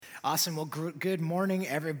Awesome. Well, good morning,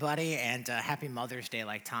 everybody, and happy Mother's Day,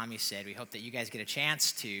 like Tommy said. We hope that you guys get a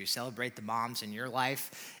chance to celebrate the moms in your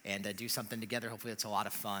life and do something together. Hopefully, it's a lot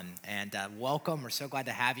of fun. And welcome. We're so glad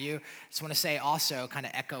to have you. Just want to say also, kind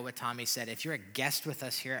of echo what Tommy said. If you're a guest with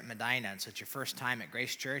us here at Medina, and so it's your first time at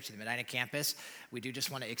Grace Church, the Medina campus, we do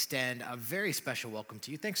just want to extend a very special welcome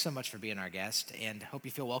to you. Thanks so much for being our guest, and hope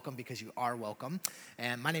you feel welcome because you are welcome.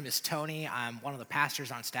 And my name is Tony. I'm one of the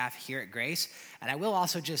pastors on staff here at Grace. And I will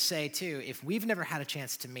also just say, too, if we've never had a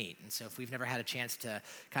chance to meet, and so if we've never had a chance to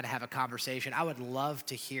kind of have a conversation, I would love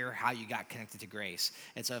to hear how you got connected to Grace.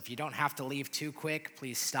 And so if you don't have to leave too quick,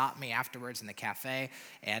 please stop me afterwards in the cafe.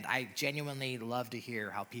 And I genuinely love to hear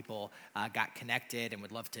how people got connected and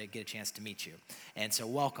would love to get a chance to meet you. And so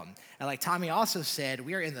welcome. And like Tommy also said,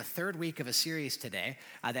 we are in the third week of a series today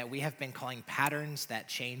that we have been calling Patterns That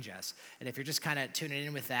Change Us. And if you're just kind of tuning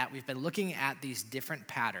in with that, we've been looking at these different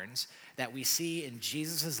patterns that we see in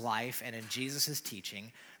Jesus' life and in Jesus'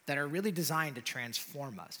 teaching that are really designed to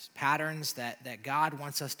transform us. Patterns that God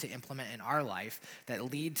wants us to implement in our life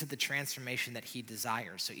that lead to the transformation that he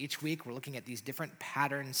desires. So each week we're looking at these different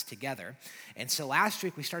patterns together. And so last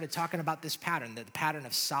week we started talking about this pattern, the pattern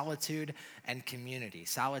of solitude and community.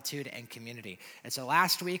 Solitude and community. And so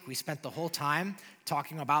last week we spent the whole time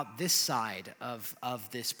talking about this side of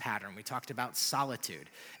this pattern. We talked about solitude.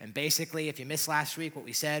 And basically, if you missed last week, what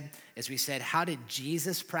we said is how did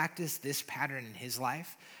Jesus practice this pattern in his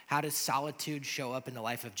life? How does solitude show up in the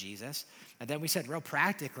life of Jesus? And then we said, real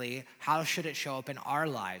practically, how should it show up in our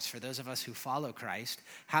lives for those of us who follow Christ?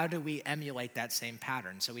 How do we emulate that same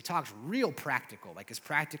pattern? So we talked real practical, like as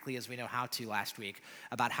practically as we know how to last week,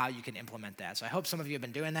 about how you can implement that. So I hope some of you have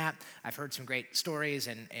been doing that. I've heard some great stories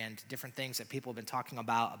and different things that people have been talking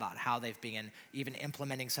about how they've been even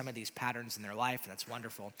implementing some of these patterns in their life. That's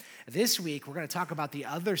wonderful. This week, we're going to talk about the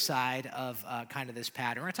other side of kind of this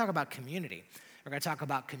pattern. We're going to talk about community. We're going to talk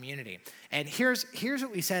about community. And here's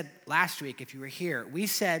what we said last week, if you were here. We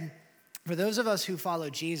said, for those of us who follow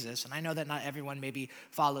Jesus, and I know that not everyone maybe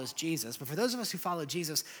follows Jesus, but for those of us who follow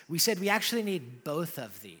Jesus, we said we actually need both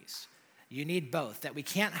of these. You need both, that we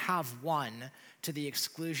can't have one to the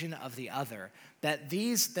exclusion of the other, that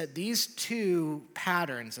these two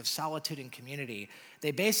patterns of solitude and community, they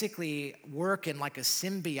basically work in like a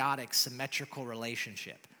symbiotic, symmetrical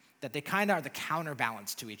relationship, that they kind of are the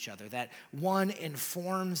counterbalance to each other, that one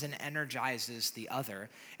informs and energizes the other.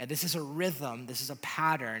 And this is a rhythm, this is a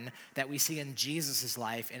pattern that we see in Jesus'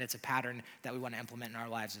 life, and it's a pattern that we want to implement in our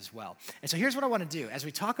lives as well. And so here's what I want to do. As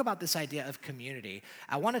we talk about this idea of community,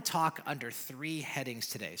 I want to talk under three headings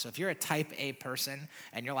today. So if you're a type A person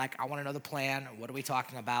and you're like, I want to know the plan, what are we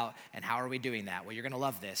talking about, and how are we doing that? Well, you're going to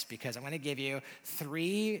love this because I'm going to give you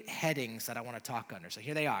three headings that I want to talk under. So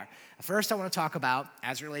here they are. First, I want to talk about,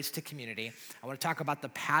 as it relates to community, I want to talk about the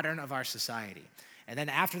pattern of our society. And then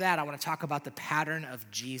after that, I want to talk about the pattern of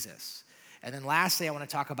Jesus. And then lastly, I want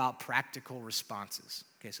to talk about practical responses.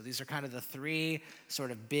 Okay, so these are kind of the three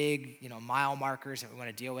sort of big, mile markers that we want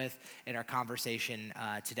to deal with in our conversation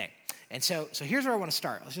today. And so here's where I want to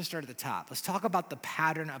start. Let's just start at the top. Let's talk about the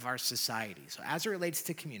pattern of our society. So as it relates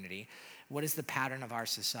to community, what is the pattern of our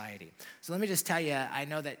society? So let me just tell you, I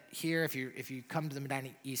know that here, if you come to the Medina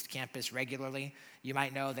East campus regularly, you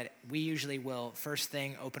might know that we usually will first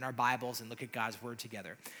thing open our Bibles and look at God's Word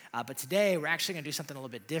together. But today, we're actually going to do something a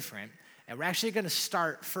little bit different, and we're actually going to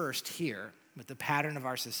start first here with the pattern of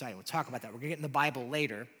our society. We'll talk about that. We're going to get in the Bible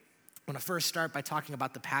later. I want to first start by talking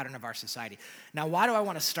about the pattern of our society. Now, why do I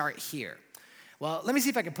want to start here? Well, let me see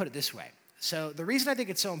if I can put it this way. So the reason I think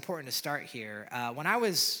it's so important to start here, when I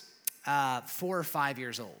was 4 or 5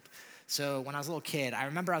 years old. So when I was a little kid, I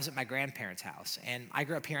remember I was at my grandparents' house, and I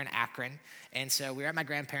grew up here in Akron, and so we were at my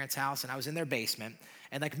grandparents' house, and I was in their basement,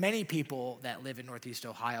 and like many people that live in Northeast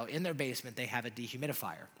Ohio, in their basement, they have a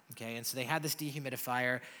dehumidifier, okay? And so they had this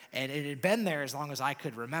dehumidifier, and it had been there as long as I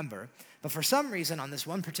could remember, but for some reason, on this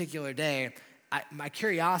one particular day, my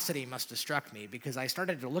curiosity must have struck me because I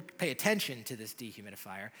started to pay attention to this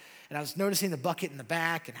dehumidifier, and I was noticing the bucket in the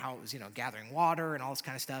back and how it was, gathering water and all this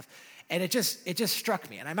kind of stuff, and it just struck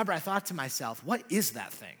me. And I remember I thought to myself, what is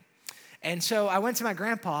that thing? And so I went to my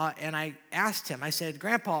grandpa and I asked him, I said,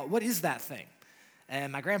 Grandpa, what is that thing?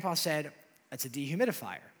 And my grandpa said, it's a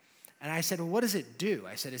dehumidifier. And I said, well, what does it do?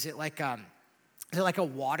 I said, is it like a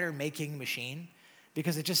water making machine?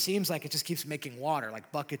 Because it just seems like it just keeps making water,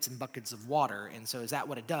 like buckets and buckets of water. And so is that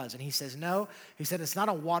what it does? And he says, no. He said, it's not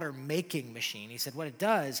a water making machine. He said, what it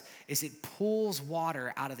does is it pulls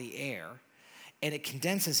water out of the air and it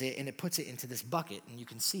condenses it and it puts it into this bucket and you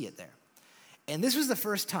can see it there. And this was the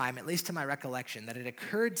first time, at least to my recollection, that it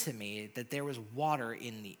occurred to me that there was water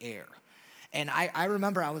in the air. And I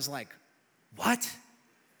remember I was like, what?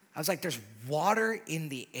 I was like, there's water in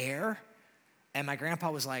the air? And my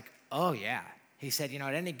grandpa was like, oh yeah. He said,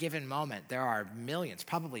 at any given moment, there are millions,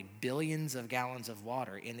 probably billions of gallons of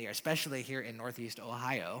water in the air, especially here in Northeast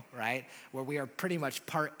Ohio, right? Where we are pretty much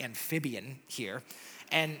part amphibian here.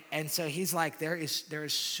 And so he's like, there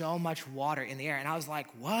is so much water in the air. And I was like,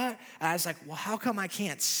 what? And I was like, well, how come I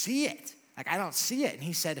can't see it? Like, I don't see it. And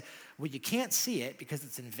he said, well, you can't see it because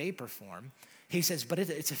it's in vapor form. He says, but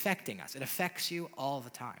it's affecting us. It affects you all the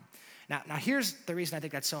time. Now here's the reason I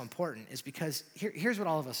think that's so important is because here's what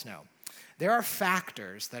all of us know. There are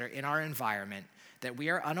factors that are in our environment that we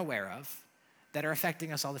are unaware of that are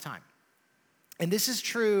affecting us all the time. And this is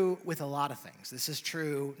true with a lot of things. This is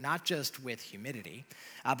true not just with humidity,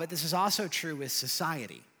 but this is also true with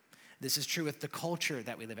society. This is true with the culture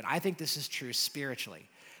that we live in. I think this is true spiritually,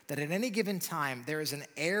 that at any given time, there is an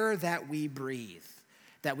air that we breathe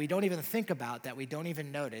that we don't even think about, that we don't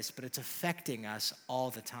even notice, but it's affecting us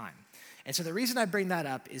all the time. And so the reason I bring that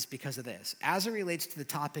up is because of this. As it relates to the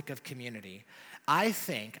topic of community, I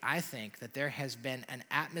think that there has been an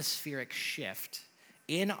atmospheric shift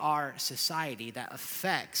in our society that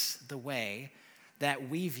affects the way that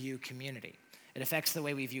we view community. It affects the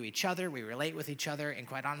way we view each other, we relate with each other, and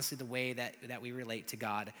quite honestly, the way that we relate to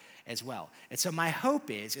God as well. And so my hope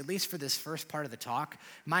is, at least for this first part of the talk,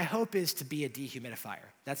 my hope is to be a dehumidifier.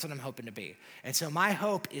 That's what I'm hoping to be. And so my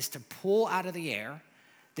hope is to pull out of the air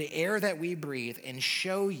that we breathe, and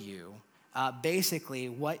show you basically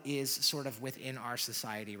what is sort of within our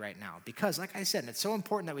society right now. Because like I said, and it's so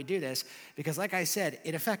important that we do this, because like I said,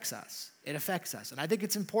 it affects us. It affects us. And I think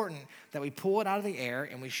it's important that we pull it out of the air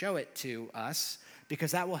and we show it to us,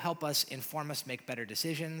 because that will help us inform us make better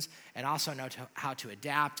decisions and also know how to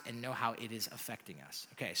adapt and know how it is affecting us.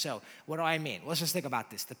 Okay, so what do I mean? Let's just think about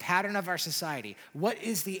this. The pattern of our society. What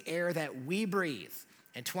is the air that we breathe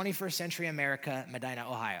in 21st century America, Medina,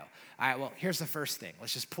 Ohio? All right, well, here's the first thing.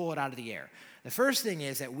 Let's just pull it out of the air. The first thing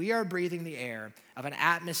is that we are breathing the air of an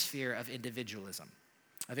atmosphere of individualism.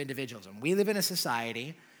 We live in a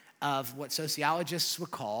society of what sociologists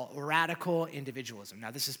would call radical individualism.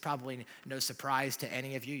 Now, this is probably no surprise to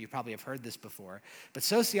any of you. You probably have heard this before. But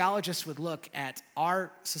sociologists would look at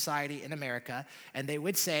our society in America, and they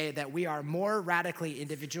would say that we are more radically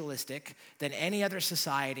individualistic than any other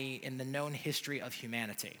society in the known history of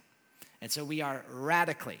humanity. And so we are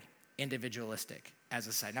radically individualistic as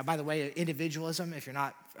a society. Now, by the way, individualism, if you're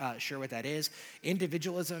not sure what that is,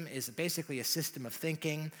 individualism is basically a system of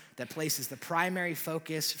thinking that places the primary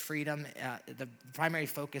focus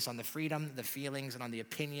on the freedom, the feelings, and on the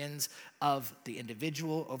opinions of the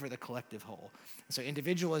individual over the collective whole. So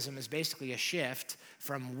individualism is basically a shift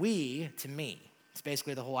from we to me. It's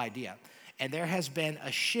basically the whole idea. And there has been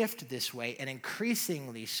a shift this way, and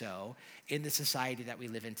increasingly so, in the society that we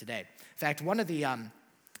live in today. In fact, one of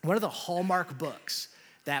the hallmark books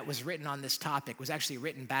that was written on this topic was actually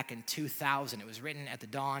written back in 2000. It was written at the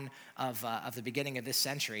dawn of the beginning of this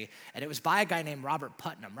century, and it was by a guy named Robert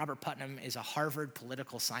Putnam. Robert Putnam is a Harvard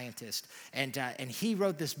political scientist, and he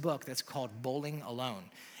wrote this book that's called Bowling Alone.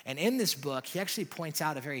 And in this book, he actually points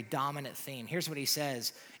out a very dominant theme. Here's what he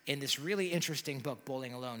says in this really interesting book,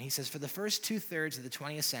 Bowling Alone. He says, for the first 2/3 of the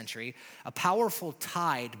 20th century, a powerful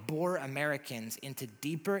tide bore Americans into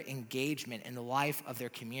deeper engagement in the life of their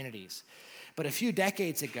communities. But a few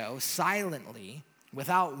decades ago, silently,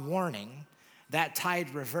 without warning, that tide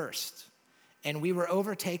reversed, and we were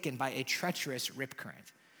overtaken by a treacherous rip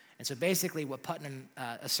current. And so basically what Putnam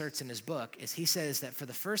asserts in his book is he says that for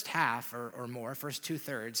the first half or more, first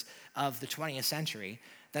 2/3 of the 20th century,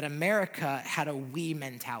 that America had a we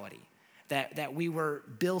mentality, that we were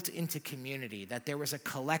built into community, that there was a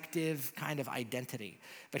collective kind of identity.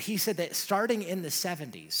 But he said that starting in the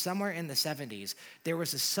 70s, somewhere in the 70s, there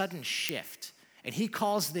was a sudden shift. And he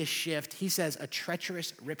calls this shift, he says, a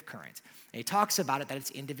treacherous rip current. And he talks about it, that it's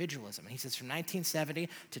individualism. And he says from 1970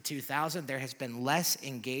 to 2000, there has been less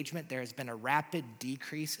engagement. There has been a rapid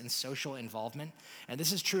decrease in social involvement. And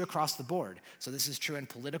this is true across the board. So this is true in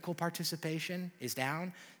political participation is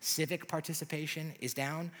down. Civic participation is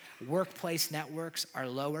down. Workplace networks are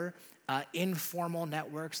lower. Informal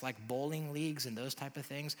networks like bowling leagues and those type of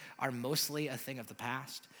things are mostly a thing of the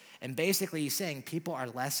past. And basically he's saying people are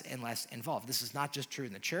less and less involved. This is not just true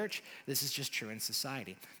in the church, this is just true in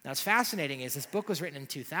society. Now what's fascinating is this book was written in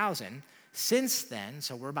 2000. Since then,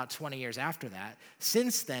 so we're about 20 years after that,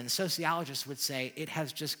 since then sociologists would say it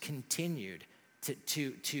has just continued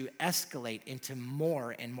to escalate into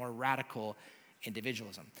more and more radical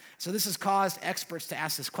individualism. So this has caused experts to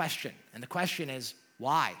ask this question, and the question is,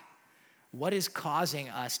 why? What is causing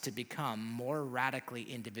us to become more radically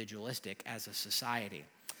individualistic as a society?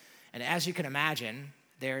 And as you can imagine,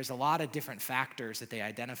 there's a lot of different factors that they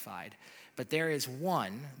identified, but there is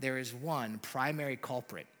one primary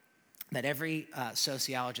culprit that every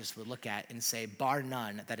sociologist would look at and say, bar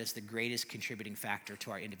none, that is the greatest contributing factor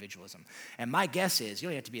to our individualism. And my guess is, you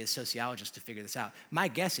don't have to be a sociologist to figure this out, my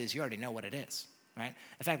guess is you already know what it is, right?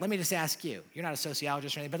 In fact, let me just ask you, you're not a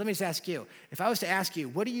sociologist or anything, but let me just ask you, if I was to ask you,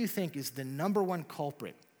 what do you think is the number one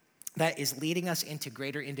culprit that is leading us into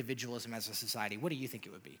greater individualism as a society? What do you think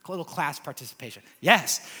it would be? A little class participation.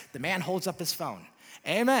 Yes, the man holds up his phone.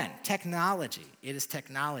 Amen. Technology. It is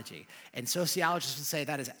technology. And sociologists would say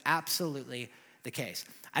that is absolutely the case.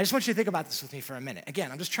 I just want you to think about this with me for a minute. Again,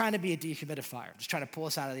 I'm just trying to be a dehumidifier. I'm just trying to pull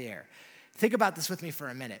us out of the air. Think about this with me for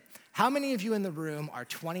a minute. How many of you in the room are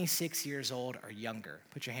 26 years old or younger?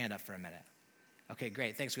 Put your hand up for a minute. Okay,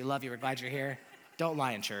 great. Thanks. We love you. We're glad you're here. Don't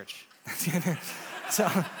lie in church. So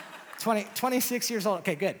 26 years old.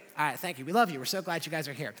 Okay, good. All right, thank you. We love you. We're so glad you guys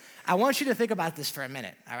are here. I want you to think about this for a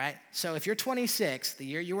minute, all right? So if you're 26, the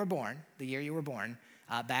year you were born,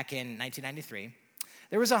 back in 1993,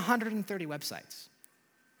 there was 130 websites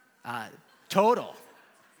total,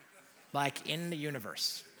 like in the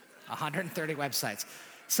universe, 130 websites.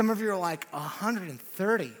 Some of you are like,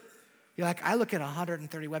 130? You're like, I look at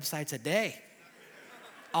 130 websites a day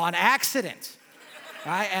on accident.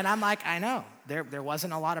 Right? And I'm like, I know. There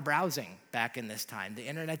wasn't a lot of browsing back in this time. The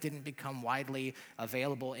internet didn't become widely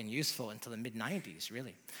available and useful until the mid-90s,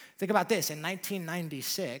 really. Think about this. In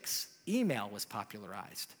 1996, email was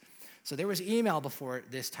popularized. So there was email before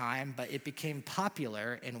this time, but it became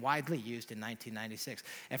popular and widely used in 1996.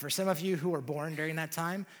 And for some of you who were born during that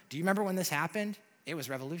time, do you remember when this happened? It was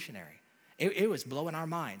revolutionary. It was blowing our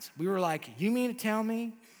minds. We were like, you mean to tell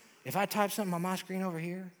me if I type something on my screen over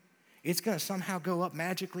here, it's going to somehow go up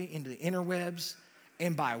magically into the interwebs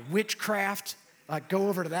and by witchcraft, like go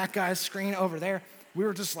over to that guy's screen over there? We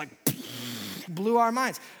were just like, blew our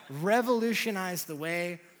minds. Revolutionized the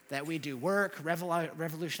way that we do work,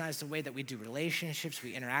 revolutionized the way that we do relationships,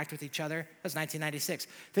 we interact with each other. That was 1996.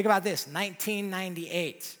 Think about this,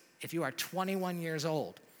 1998, if you are 21 years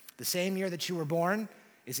old, the same year that you were born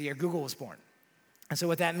is the year Google was born. And so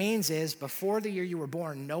what that means is before the year you were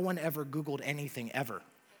born, no one ever Googled anything ever.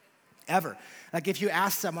 Ever. Like if you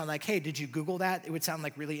asked someone like, hey, did you Google that? It would sound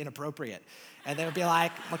like really inappropriate. And they would be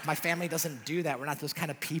like, look, my family doesn't do that. We're not those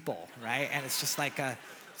kind of people, right? And it's just like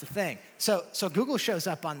it's a thing. So Google shows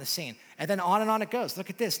up on the scene. And then on it goes. Look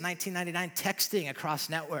at this, 1999, texting across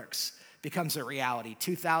networks becomes a reality.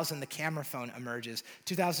 2000, the camera phone emerges.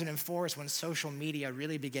 2004 is when social media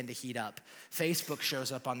really began to heat up. Facebook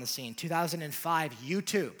shows up on the scene. 2005,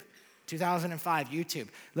 YouTube.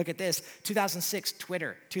 Look at this. 2006,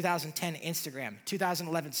 Twitter. 2010, Instagram.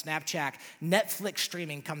 2011, Snapchat. Netflix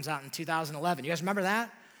streaming comes out in 2011. You guys remember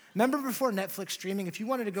that? Remember before Netflix streaming, if you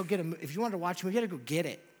wanted to watch a movie, you had to go get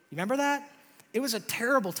it. You remember that? It was a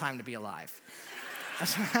terrible time to be alive.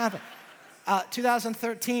 That's what happened.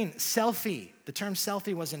 2013, selfie. The term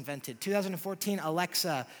selfie was invented. 2014,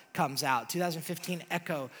 Alexa comes out. 2015,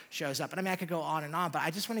 Echo shows up. And I mean, I could go on and on, but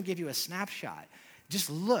I just want to give you a snapshot. Just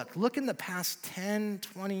look in the past 10,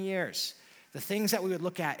 20 years. The things that we would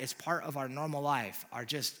look at as part of our normal life are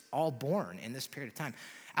just all born in this period of time.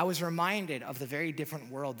 I was reminded of the very different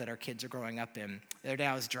world that our kids are growing up in. The other day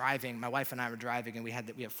I was driving, my wife and I were driving, and we have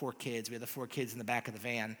 4 kids. We had the 4 kids in the back of the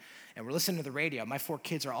van, and we're listening to the radio. My 4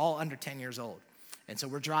 kids are all under 10 years old. And so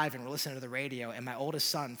we're driving, we're listening to the radio, and my oldest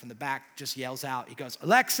son from the back just yells out, he goes,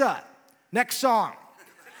 Alexa, next song.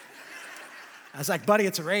 I was like, buddy,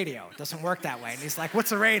 it's a radio. It doesn't work that way. And he's like,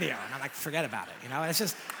 what's a radio? And I'm like, forget about it. And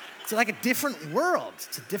it's like a different world.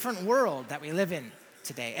 It's a different world that we live in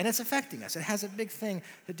today. And it's affecting us. It has a big thing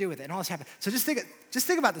to do with it. And all this happened. So just think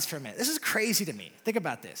about this for a minute. This is crazy to me. Think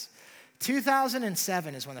about this.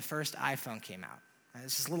 2007 is when the first iPhone came out.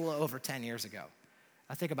 This is a little over 10 years ago.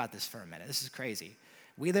 Now think about this for a minute. This is crazy.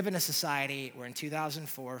 We live in a society where in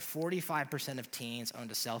 2004, 45% of teens owned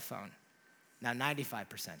a cell phone. Now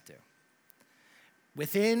 95% do.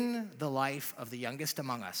 Within the life of the youngest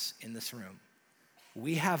among us in this room,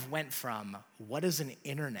 we have went from what is an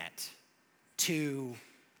internet to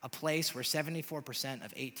a place where 74%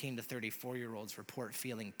 of 18 to 34-year-olds report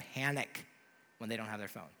feeling panic when they don't have their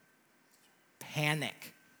phone.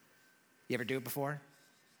 Panic. You ever do it before?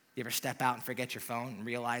 You ever step out and forget your phone and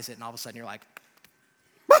realize it, and all of a sudden you're like,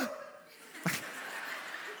 I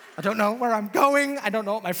don't know where I'm going. I don't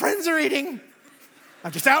know what my friends are eating.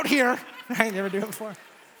 I'm just out here. Right? You ever do it before?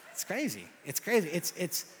 It's crazy.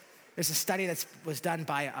 There's a study that was done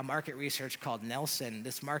by a market research called Nelson.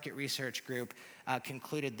 This market research group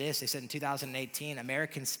concluded this. They said in 2018,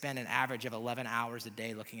 Americans spend an average of 11 hours a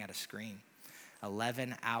day looking at a screen.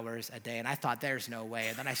 11 hours a day. And I thought, there's no way.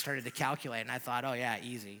 And then I started to calculate, and I thought, oh yeah,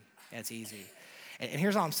 easy. It's easy. And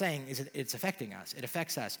here's all I'm saying is it's affecting us. It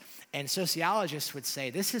affects us. And sociologists would say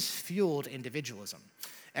this has fueled individualism.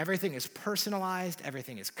 Everything is personalized,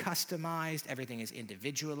 everything is customized, everything is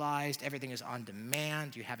individualized, everything is on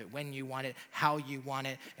demand. You have it when you want it, how you want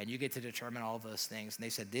it, and you get to determine all of those things. And they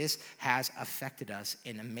said this has affected us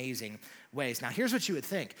in amazing ways. Now, here's what you would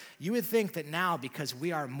think. You would think that now, because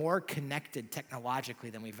we are more connected technologically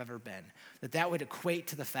than we've ever been, that would equate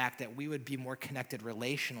to the fact that we would be more connected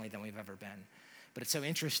relationally than we've ever been. But it's so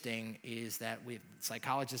interesting is that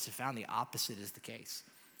psychologists have found the opposite is the case.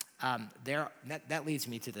 That leads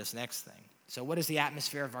me to this next thing. So what is the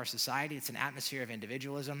atmosphere of our society? It's an atmosphere of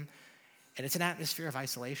individualism, and it's an atmosphere of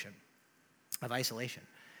isolation.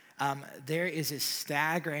 There is a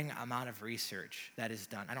staggering amount of research that is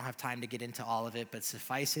done. I don't have time to get into all of it, but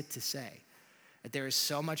suffice it to say that there is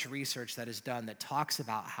so much research that is done that talks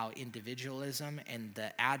about how individualism and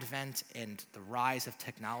the advent and the rise of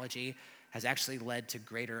technology has actually led to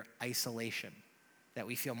greater isolation, that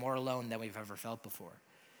we feel more alone than we've ever felt before.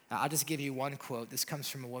 I'll just give you one quote. This comes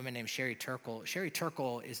from a woman named Sherry Turkle. Sherry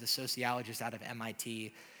Turkle is a sociologist out of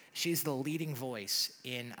MIT. She's the leading voice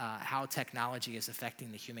in how technology is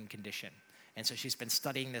affecting the human condition. And so she's been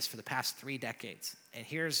studying this for the past 3 decades. And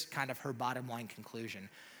here's kind of her bottom line conclusion.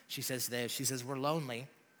 She says this. She says, we're lonely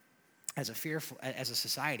as a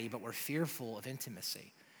society, but we're fearful of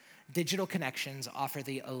intimacy. Digital connections offer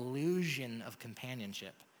the illusion of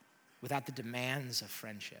companionship without the demands of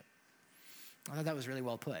friendship. I thought that was really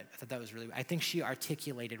well put. I think she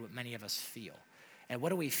articulated what many of us feel. And what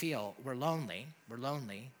do we feel? We're lonely,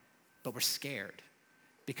 but we're scared.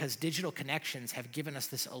 Because digital connections have given us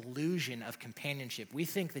this illusion of companionship. We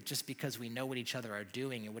think that just because we know what each other are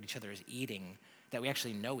doing and what each other is eating, that we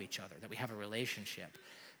actually know each other, that we have a relationship.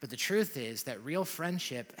 But the truth is that real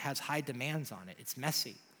friendship has high demands on it. It's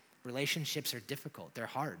messy. Relationships are difficult. They're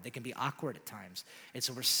hard. They can be awkward at times. And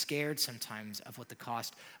so we're scared sometimes of what the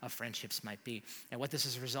cost of friendships might be. And what this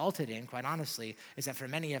has resulted in, quite honestly, is that for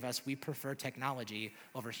many of us, we prefer technology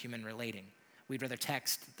over human relating. We'd rather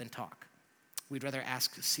text than talk. We'd rather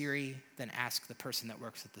ask Siri than ask the person that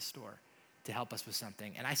works at the store to help us with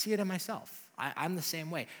something. And I see it in myself. I'm the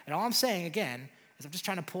same way. And all I'm saying, again, is I'm just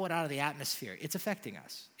trying to pull it out of the atmosphere. It's affecting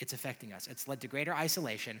us. It's led to greater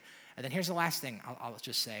isolation. And then here's the last thing I'll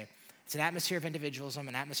just say. It's an atmosphere of individualism,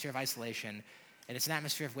 an atmosphere of isolation, and it's an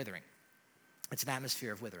atmosphere of withering.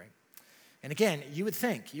 And again, you would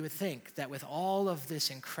think that with all of this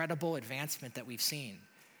incredible advancement that we've seen,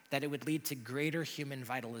 that it would lead to greater human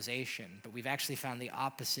vitalization, but we've actually found the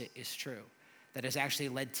opposite is true. That has actually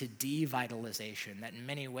led to devitalization, that in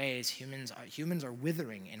many ways humans are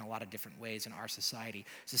withering in a lot of different ways in our society.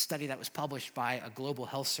 It's a study that was published by a global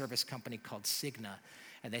health service company called Cigna,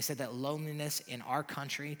 and they said that loneliness in our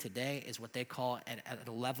country today is what they call at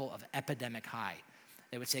a level of epidemic high.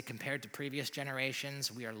 They would say compared to previous generations,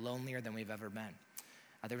 we are lonelier than we've ever been.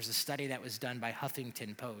 There was a study that was done by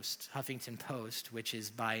Huffington Post, which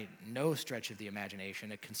is by no stretch of the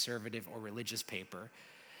imagination a conservative or religious paper.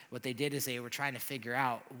 What they did is they were trying to figure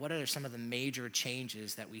out what are some of the major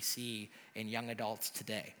changes that we see in young adults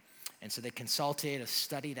today. And so they consulted a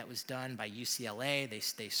study that was done by UCLA.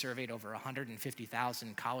 They surveyed over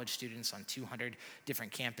 150,000 college students on 200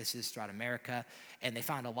 different campuses throughout America, and they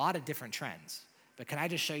found a lot of different trends. But can I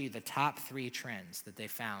just show you the top 3 trends that they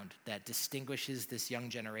found that distinguishes this young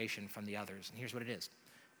generation from the others? And here's what it is.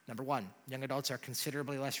 Number 1, young adults are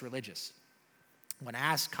considerably less religious. When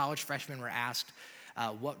college freshmen were asked,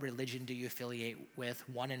 what religion do you affiliate with?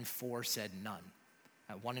 1 in 4 said none.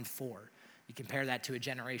 1 in 4. You compare that to a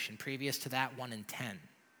generation previous to that, 1 in 10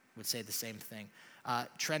 would say the same thing.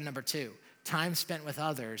 Trend number 2, time spent with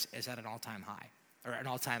others is at an all-time high, or an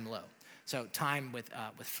all-time low. So time with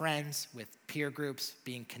friends, with peer groups,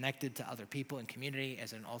 being connected to other people in community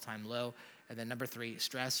is at an all-time low. And then number 3,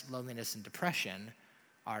 stress, loneliness, and depression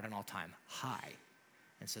are at an all-time high.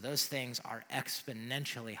 And so those things are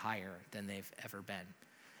exponentially higher than they've ever been.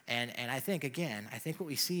 And I think what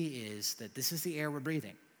we see is that this is the air we're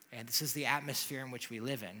breathing, and this is the atmosphere in which we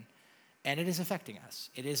live in, and it is affecting us.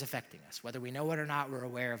 Whether we know it or not, we're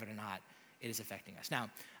aware of it or not, it is affecting us. Now,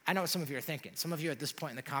 I know what some of you are thinking. Some of you at this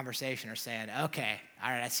point in the conversation are saying, okay, all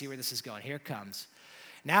right, I see where this is going. Here it comes.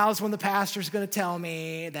 Now is when the pastor's going to tell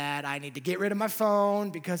me that I need to get rid of my phone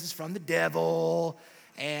because it's from the devil,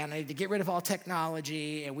 and I need to get rid of all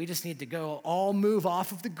technology, and we just need to go all move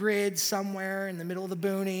off of the grid somewhere in the middle of the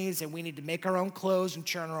boonies, and we need to make our own clothes and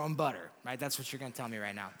churn our own butter, right? That's what you're going to tell me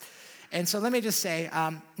right now. And so let me just say,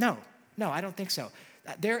 no, I don't think so.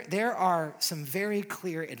 There are some very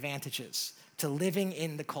clear advantages to living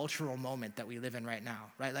in the cultural moment that we live in right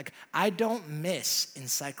now, right? Like, I don't miss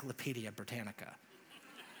Encyclopedia Britannica.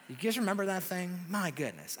 You guys remember that thing? My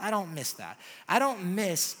goodness, I don't miss that. I don't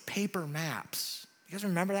miss paper maps. You guys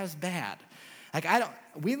remember that was bad? Like,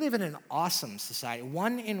 we live in an awesome society,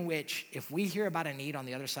 one in which if we hear about a need on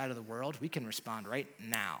the other side of the world, we can respond right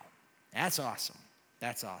now. That's awesome.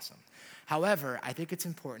 That's awesome. However, I think it's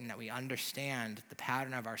important that we understand the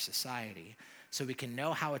pattern of our society so we can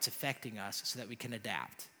know how it's affecting us so that we can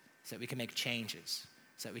adapt, so that we can make changes,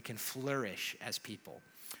 so that we can flourish as people.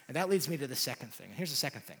 And that leads me to the second thing. And here's the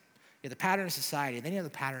second thing. You have the pattern of society, and then you have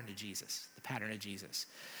the pattern of Jesus, the pattern of Jesus.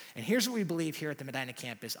 And here's what we believe here at the Medina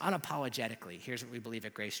campus, unapologetically. Here's what we believe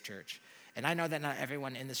at Grace Church. And I know that not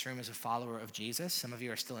everyone in this room is a follower of Jesus. Some of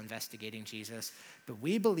you are still investigating Jesus. But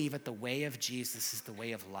we believe that the way of Jesus is the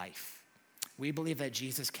way of life. We believe that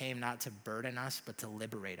Jesus came not to burden us, but to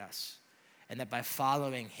liberate us. And that by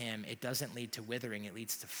following him, it doesn't lead to withering, it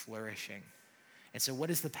leads to flourishing. And so what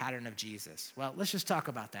is the pattern of Jesus? Well, let's just talk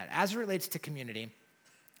about that. As it relates to community,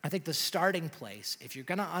 I think the starting place, if you're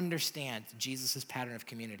gonna understand Jesus' pattern of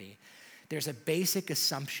community, there's a basic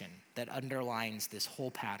assumption that underlines this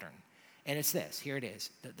whole pattern. And it's this, here it is.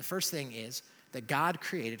 The first thing is that God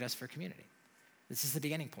created us for community. This is the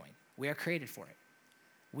beginning point. We are created for it.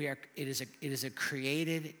 It is a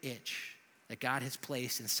created itch that God has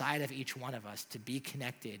placed inside of each one of us to be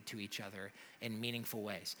connected to each other in meaningful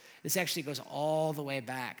ways. This actually goes all the way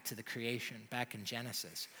back to the creation, back in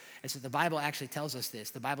Genesis. And so the Bible actually tells us this.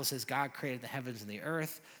 The Bible says God created the heavens and the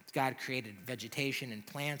earth. God created vegetation and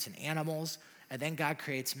plants and animals. And then God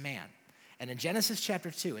creates man. And in Genesis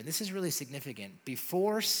chapter 2, and this is really significant,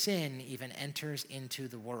 before sin even enters into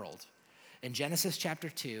the world, in Genesis chapter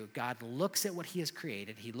 2, God looks at what he has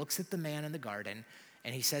created. He looks at the man in the garden,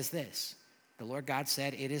 and he says this. The Lord God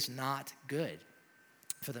said, it is not good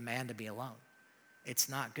for the man to be alone. It's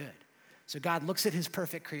not good. So God looks at his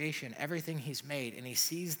perfect creation, everything he's made, and he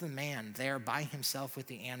sees the man there by himself with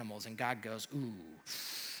the animals, and God goes, ooh,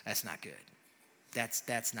 that's not good.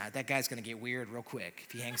 That guy's gonna get weird real quick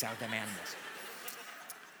if he hangs out with them animals.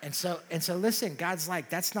 And so listen, God's like,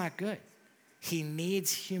 that's not good. He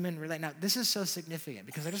needs human relation. Now, this is so significant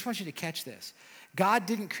because I just want you to catch this. God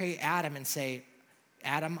didn't create Adam and say,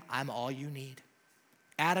 Adam, I'm all you need.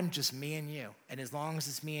 Adam, just me and you. And as long as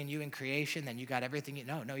it's me and you in creation, then you got everything you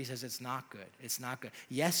know. No, he says it's not good. It's not good.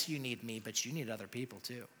 Yes, you need me, but you need other people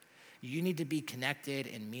too. You need to be connected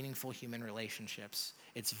in meaningful human relationships.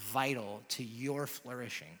 It's vital to your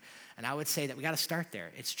flourishing. And I would say that we got to start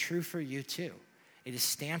there. It's true for you too. It is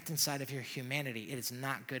stamped inside of your humanity. It is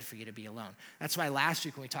not good for you to be alone. That's why last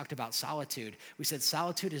week when we talked about solitude, we said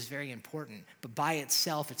solitude is very important, but by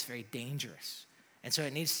itself, it's very dangerous. And so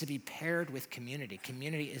it needs to be paired with community.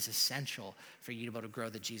 Community is essential for you to be able to grow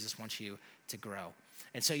that Jesus wants you to grow.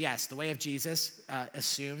 And so yes, the way of Jesus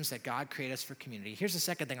assumes that God created us for community. Here's the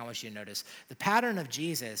second thing I want you to notice. The pattern of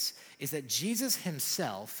Jesus is that Jesus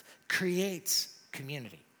himself creates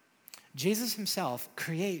community. Jesus himself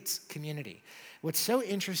creates community. What's so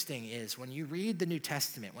interesting is when you read the New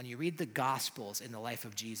Testament, when you read the Gospels in the life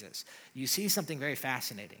of Jesus, you see something very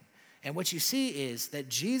fascinating. And what you see is that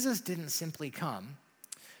Jesus didn't simply come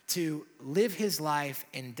to live his life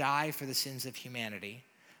and die for the sins of humanity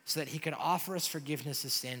so that he could offer us forgiveness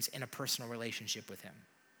of sins in a personal relationship with him.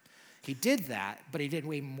 He did that, but he did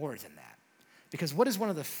way more than that. Because what is one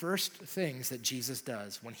of the first things that Jesus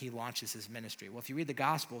does when he launches his ministry? Well, if you read the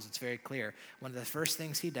Gospels, it's very clear. One of the first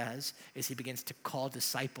things he does is he begins to call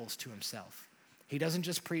disciples to himself. He doesn't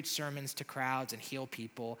just preach sermons to crowds and heal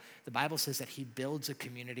people. The Bible says that he builds a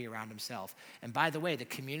community around himself. And by the way, the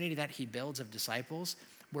community that he builds of disciples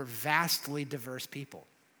were vastly diverse people.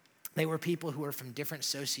 They were people who were from different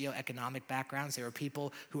socioeconomic backgrounds. They were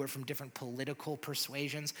people who were from different political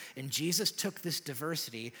persuasions. And Jesus took this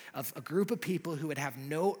diversity of a group of people who would have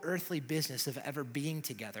no earthly business of ever being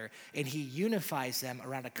together, and he unifies them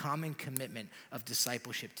around a common commitment of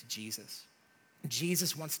discipleship to Jesus.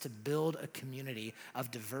 Jesus wants to build a community of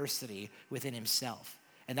diversity within himself,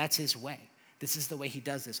 and that's his way. This is the way he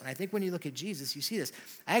does this. And I think when you look at Jesus, you see this.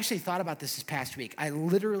 I actually thought about this past week. I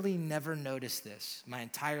literally never noticed this my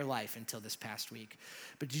entire life until this past week.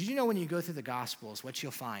 But did you know when you go through the Gospels, what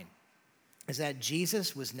you'll find is that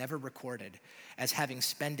Jesus was never recorded as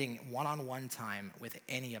spending one-on-one time with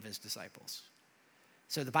any of his disciples.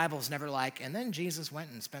 So the Bible's never like, and then Jesus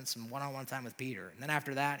went and spent some one-on-one time with Peter. And then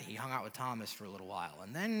after that, he hung out with Thomas for a little while.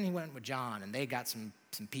 And then he went with John, and they got some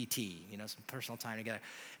PT, some personal time together.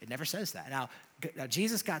 It never says that. Now,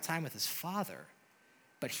 Jesus got time with his Father,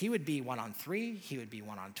 but he would be one on 3, he would be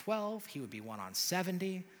one on 12, he would be one on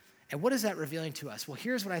 70. And what is that revealing to us? Well,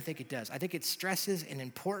 here's what I think it does. I think it stresses an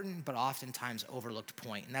important but oftentimes overlooked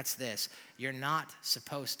point, and that's this. You're not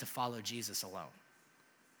supposed to follow Jesus alone.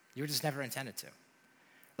 You were just never intended to.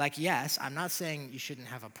 Like, yes, I'm not saying you shouldn't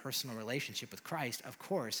have a personal relationship with Christ, of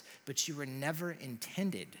course, but you were never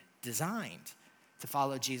intended, designed to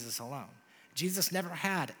follow Jesus alone. Jesus never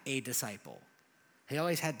had a disciple. He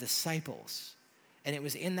always had disciples. And it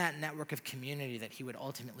was in that network of community that he would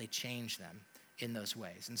ultimately change them in those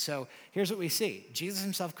ways. And so here's what we see. Jesus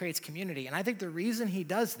himself creates community. And I think the reason he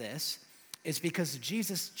does this is because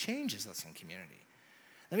Jesus changes us in community.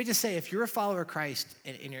 Let me just say, if you're a follower of Christ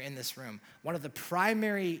and you're in this room, one of the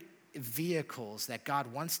primary vehicles that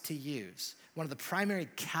God wants to use, one of the primary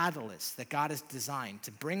catalysts that God has designed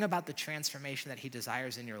to bring about the transformation that he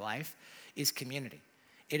desires in your life is community.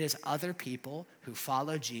 It is other people who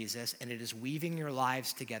follow Jesus, and it is weaving your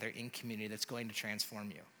lives together in community that's going to transform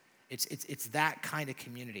you. It's that kind of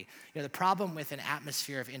community. You know, the problem with an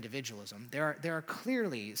atmosphere of individualism, there are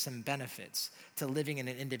clearly some benefits to living in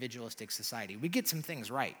an individualistic society. We get some things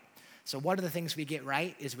right. So one of the things we get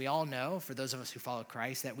right is we all know, for those of us who follow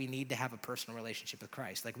Christ, that we need to have a personal relationship with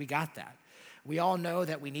Christ. Like, we got that. We all know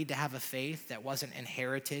that we need to have a faith that wasn't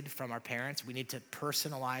inherited from our parents. We need to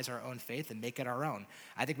personalize our own faith and make it our own.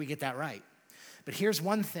 I think we get that right. But here's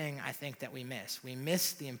one thing I think that we miss. We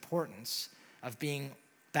miss the importance of being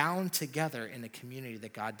bound together in the community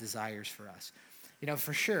that God desires for us. You know,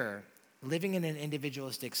 for sure, living in an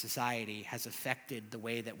individualistic society has affected the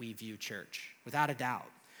way that we view church, without a doubt.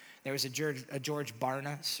 There was a George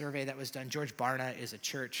Barna survey that was done. George Barna is a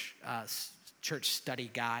church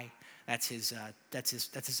study guy. That's his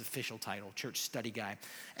official title, church study guy.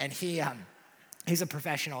 And he's a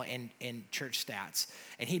professional in church stats.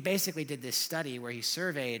 And he basically did this study where he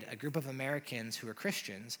surveyed a group of Americans who are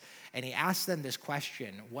Christians, and he asked them this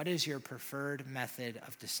question: what is your preferred method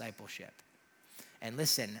of discipleship? And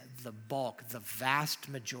listen, the vast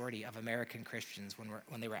majority of American Christians,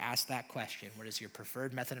 when they were asked that question, what is your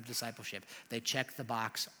preferred method of discipleship, they checked the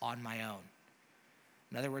box, on my own.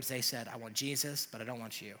 In other words, they said, I want Jesus, but I don't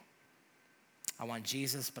want you. I want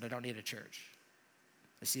Jesus, but I don't need a church.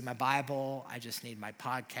 I see my Bible, I just need my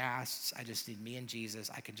podcasts, I just need me and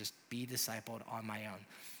Jesus. I can just be discipled on my own.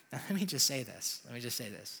 Now, let me just say this.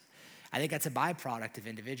 I think that's a byproduct of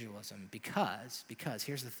individualism because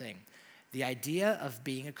here's the thing. The idea of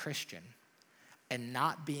being a Christian and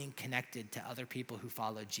not being connected to other people who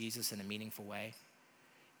follow Jesus in a meaningful way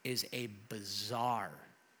is a bizarre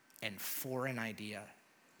and foreign idea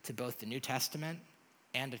to both the New Testament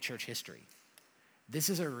and to church history. This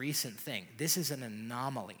is a recent thing. This is an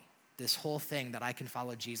anomaly. This whole thing that I can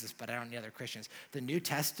follow Jesus, but I don't need other Christians. The New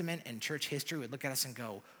Testament and church history would look at us and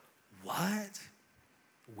go, what?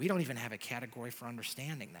 We don't even have a category for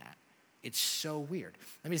understanding that. It's so weird.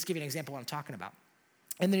 Let me just give you an example of what I'm talking about.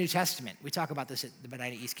 In the New Testament, we talk about this at the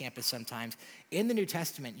Medina East Campus sometimes. In the New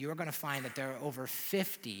Testament, you are going to find that there are over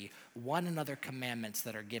 50 one another commandments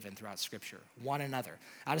that are given throughout Scripture. One another.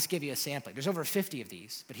 I'll just give you a sampling. There's over 50 of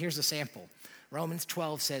these, but here's a sample. Romans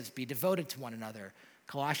 12 says, be devoted to one another.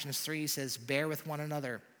 Colossians 3 says, bear with one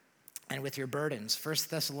another and with your burdens. 1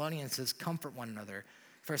 Thessalonians says, comfort one another.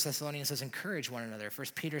 1 Thessalonians says, encourage one another. 1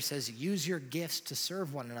 Peter says, use your gifts to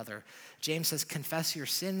serve one another. James says, confess your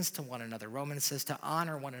sins to one another. Romans says, to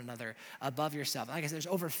honor one another above yourself. Like I said, there's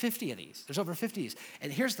over 50 of these.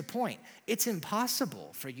 And here's the point. It's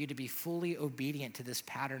impossible for you to be fully obedient to this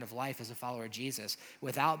pattern of life as a follower of Jesus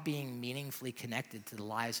without being meaningfully connected to the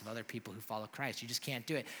lives of other people who follow Christ. You just can't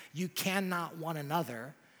do it. You cannot one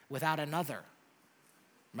another without another.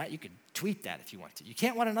 Right? You could tweet that if you want to. You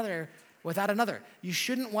can't one another without another. You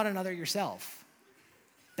shouldn't want another yourself.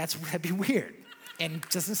 That'd be weird and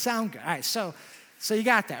doesn't sound good. All right, so you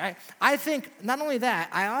got that, right? I think, not only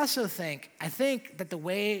that, I think that the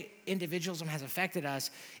way individualism has affected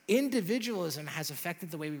us, individualism has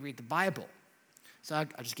affected the way we read the Bible. So I'll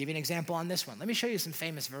just give you an example on this one. Let me show you some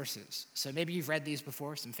famous verses. So maybe you've read these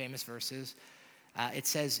before, some famous verses. It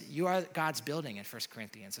says, you are God's building in 1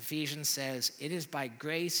 Corinthians. Ephesians says, it is by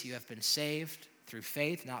grace you have been saved, through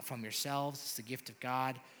faith, not from yourselves. It's the gift of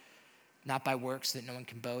God, not by works that no one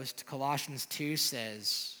can boast. Colossians 2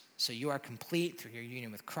 says, so you are complete through your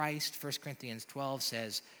union with Christ. 1 Corinthians 12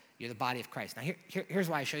 says, you're the body of Christ. Now, here's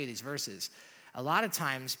why I show you these verses. A lot of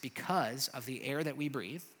times, because of the air that we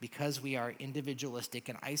breathe, because we are individualistic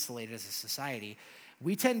and isolated as a society,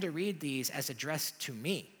 we tend to read these as addressed to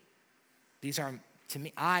me. These are, to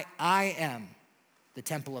me, I am the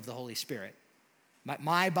temple of the Holy Spirit.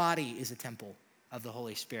 My body is a temple of the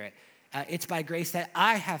Holy Spirit. It's by grace that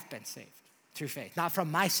I have been saved. through faith, not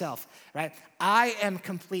from myself, right? I am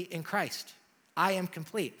complete in Christ. I am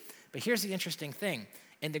complete. But here's the interesting thing.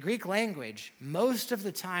 In the Greek language, most of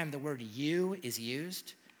the time the word you is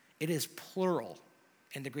used, it is plural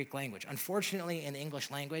in the Greek language. Unfortunately, in the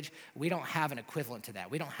English language, we don't have an equivalent to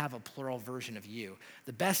that. We don't have a plural version of you.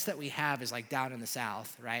 The best that we have is like down in the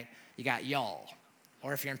South, right? You got y'all.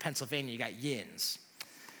 Or if you're in Pennsylvania, you got yins.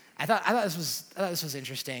 I thought this was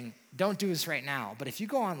interesting. Don't do this right now, but if you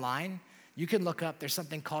go online, you can look up, there's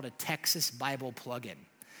something called a Texas Bible plugin.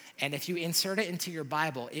 And if you insert it into your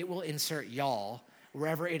Bible, it will insert y'all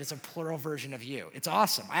wherever it is a plural version of you. It's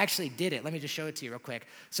awesome. I actually did it. Let me just show it to you real quick.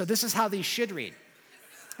 So this is how these should read,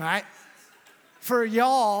 all right? For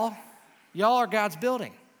y'all are God's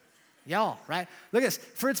building. Y'all, right? Look at this.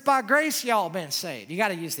 For it's by grace y'all been saved. You got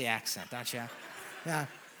to use the accent, don't you? Yeah.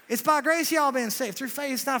 It's by grace y'all been saved through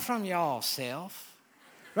faith. It's not from y'all self,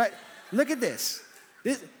 right? Look at this.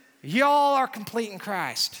 Y'all are complete in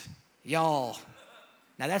Christ. Y'all.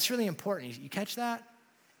 Now that's really important. You catch that?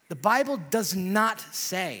 The Bible does not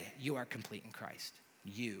say you are complete in Christ.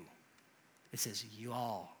 You. It says you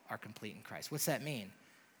all are complete in Christ. What's that mean?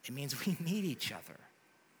 It means we need each other.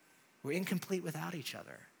 We're incomplete without each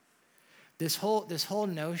other. This whole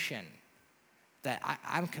notion that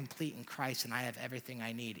I'm complete in Christ and I have everything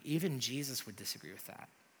I need, even Jesus would disagree with that.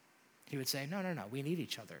 He would say, no, we need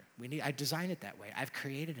each other. I designed it that way. I've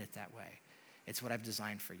created it that way. It's what I've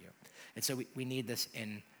designed for you. And so we need this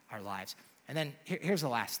in our lives. And then here's the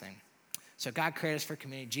last thing. So God created us for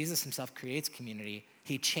community. Jesus himself creates community.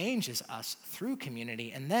 He changes us through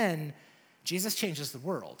community. And then Jesus changes the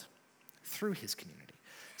world through his community.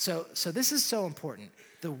 So this is so important.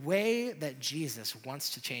 The way that Jesus wants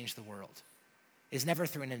to change the world is never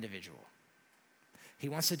through an individual. He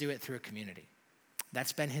wants to do it through a community.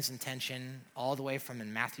 That's been his intention all the way from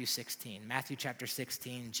in Matthew 16. Matthew chapter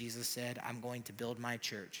 16, Jesus said, I'm going to build my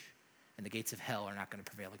church, and the gates of hell are not going to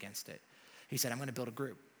prevail against it. He said, I'm going to build a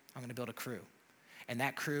group. I'm going to build a crew. And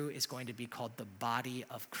that crew is going to be called the body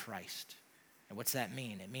of Christ. And what's that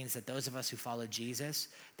mean? It means that those of us who follow Jesus,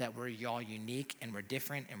 that we're all unique and we're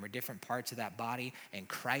different parts of that body, and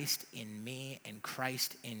Christ in me and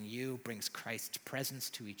Christ in you brings Christ's presence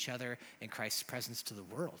to each other and Christ's presence to the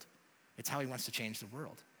world. It's how he wants to change the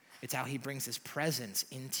world. It's how he brings his presence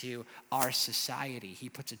into our society. He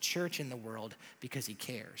puts a church in the world because he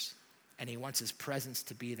cares, and he wants his presence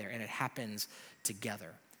to be there, and it happens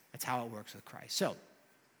together. That's how it works with Christ. So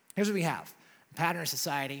here's what we have. Pattern of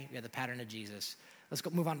society, we have the pattern of Jesus. Let's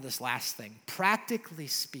move on to this last thing. Practically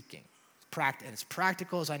speaking, and as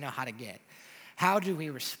practical as I know how to get, how do we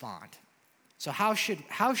respond? So how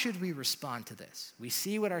should we respond to this? We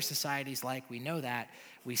see what our society's like. We know that.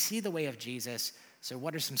 We see the way of Jesus. So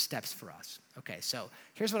what are some steps for us? Okay, so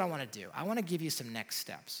here's what I want to do. I want to give you some next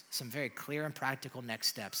steps, some very clear and practical next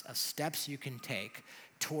steps of steps you can take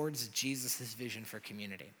towards Jesus' vision for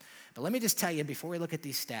community. But let me just tell you, before we look at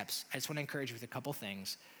these steps, I just want to encourage you with a couple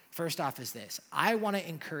things. First off is this. I want to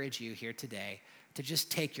encourage you here today to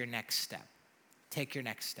just take your next step. Take your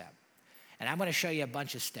next step. And I'm going to show you a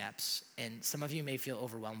bunch of steps, and some of you may feel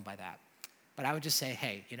overwhelmed by that. But I would just say,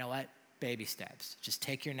 hey, you know what? Baby steps. Just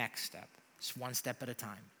take your next step. Just one step at a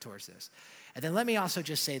time towards this. And then let me also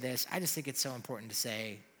just say this. I just think it's so important to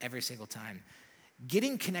say every single time.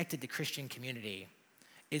 Getting connected to Christian community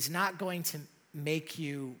is not going to make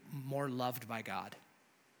you more loved by God.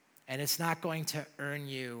 And it's not going to earn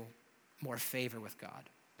you more favor with God.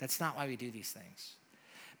 That's not why we do these things.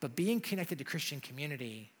 But being connected to Christian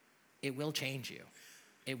community, it will change you.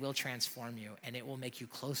 It will transform you, and it will make you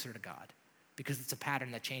closer to God because it's a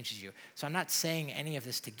pattern that changes you. So I'm not saying any of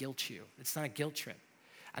this to guilt you. It's not a guilt trip.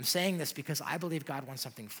 I'm saying this because I believe God wants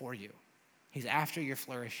something for you. He's after your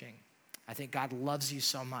flourishing. I think God loves you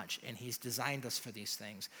so much, and he's designed us for these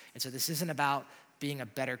things. And so this isn't about being a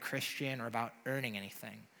better Christian or about earning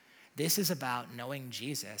anything. This is about knowing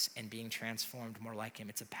Jesus and being transformed more like him.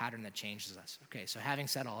 It's a pattern that changes us. Okay, so having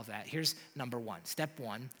said all of that, here's number one. Step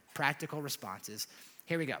one, practical responses.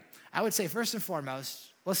 Here we go. I would say first and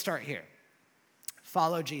foremost, let's start here.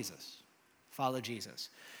 Follow Jesus. Follow Jesus.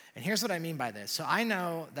 And here's what I mean by this. So I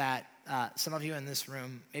know that some of you in this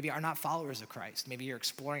room maybe are not followers of Christ. Maybe you're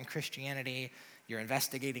exploring Christianity, you're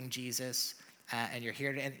investigating Jesus, and you're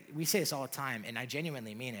here to, and we say this all the time, and I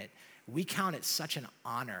genuinely mean it. We count it such an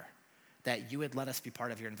honor that you would let us be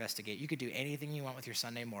part of your investigate. You could do anything you want with your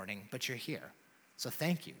Sunday morning, but you're here. So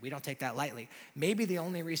thank you. We don't take that lightly. Maybe the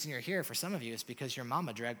only reason you're here for some of you is because your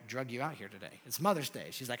mama drug you out here today. It's Mother's Day.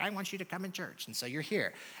 She's like, I want you to come in church. And so you're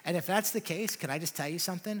here. And if that's the case, can I just tell you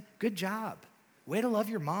something? Good job. Way to love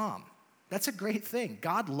your mom. That's a great thing.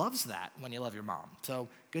 God loves that when you love your mom. So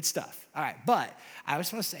good stuff. All right, but I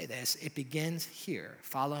just want to say this. It begins here,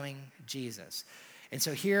 following Jesus. And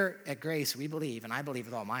so here at Grace, we believe, and I believe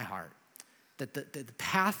with all my heart, that the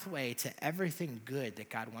pathway to everything good that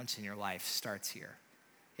God wants in your life starts here.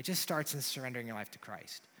 It just starts in surrendering your life to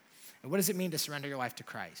Christ. And what does it mean to surrender your life to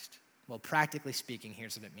Christ? Well, practically speaking,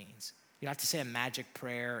 here's what it means. You don't have to say a magic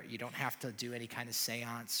prayer. You don't have to do any kind of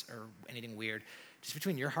seance or anything weird. Just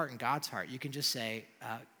between your heart and God's heart, you can just say,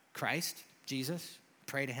 Christ, Jesus,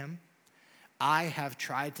 pray to him. I have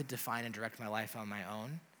tried to define and direct my life on my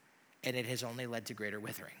own, and it has only led to greater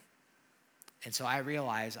withering. And so I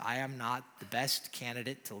realize I am not the best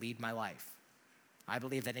candidate to lead my life. I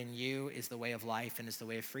believe that in you is the way of life and is the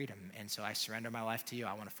way of freedom. And so I surrender my life to you.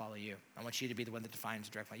 I want to follow you. I want you to be the one that defines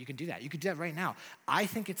and directs my life. You can do that. You can do that right now. I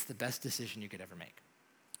think it's the best decision you could ever make.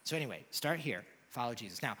 So anyway, start here. Follow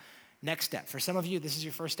Jesus. Now, next step. For some of you, this is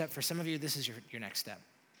your first step. For some of you, this is your next step.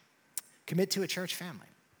 Commit to a church family.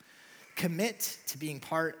 Commit to being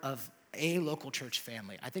part of a local church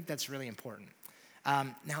family. I think that's really important.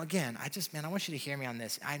 Now again, I want you to hear me on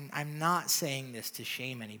this. I'm not saying this to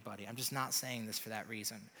shame anybody. I'm just not saying this for that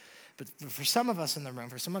reason. But for some of us in the room,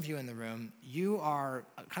 for some of you in the room, you are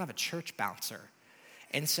kind of a church bouncer.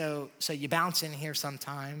 And so you bounce in here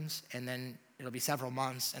sometimes, and then it'll be several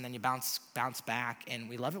months, and then you bounce back, and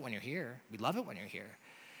we love it when you're here. We love it when you're here.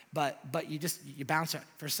 But you bounce.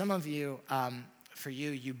 For some of you,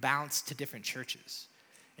 you bounce to different churches.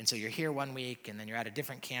 And so you're here one week, and then you're at a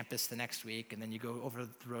different campus the next week, and then you go over the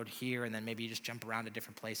road here, and then maybe you just jump around to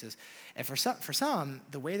different places. And for some,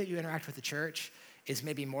 the way that you interact with the church is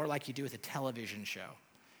maybe more like you do with a television show.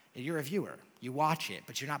 You're a viewer. You watch it,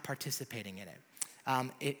 but you're not participating in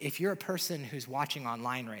it. If you're a person who's watching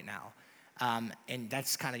online right now, and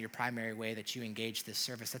that's kind of your primary way that you engage this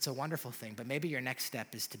service, that's a wonderful thing. But maybe your next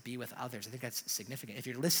step is to be with others. I think that's significant. If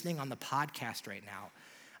you're listening on the podcast right now,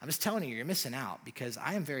 I'm just telling you, you're missing out because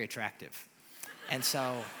I am very attractive. And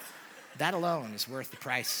so that alone is worth the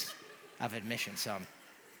price of admission. So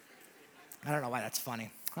I don't know why that's funny.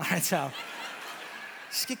 All right, so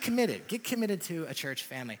just get committed. Get committed to a church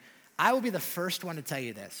family. I will be the first one to tell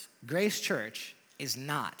you this. Grace Church is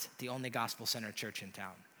not the only gospel-centered church in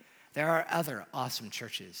town. There are other awesome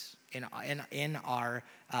churches in our in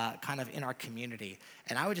our community.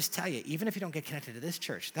 And I would just tell you, even if you don't get connected to this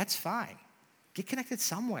church, that's fine. Get connected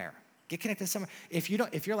somewhere. If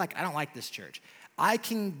you're like, I don't like this church, I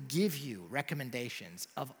can give you recommendations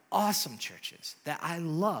of awesome churches that I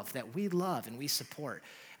love, that we love and we support.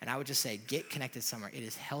 And I would just say, get connected somewhere. It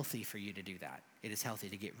is healthy for you to do that. It is healthy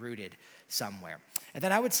to get rooted somewhere. And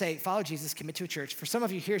then I would say, follow Jesus, commit to a church. For some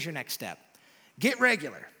of you, here's your next step. Get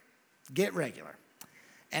regular. Get regular.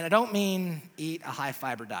 And I don't mean eat a high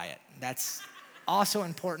fiber diet. That's also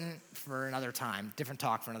important for another time, different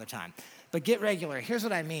talk for another time. But get regular. Here's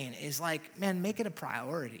what I mean is like, man, make it a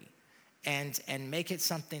priority and make it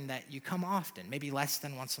something that you come often, maybe less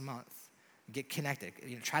than once a month. Get connected.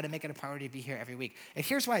 Try to make it a priority to be here every week. And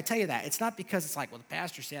here's why I tell you that. It's not because it's like, well, the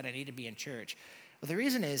pastor said I need to be in church. Well, the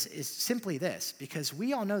reason is simply this, because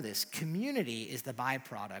we all know this. Community is the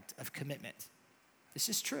byproduct of commitment. This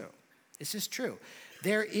is true. This is true.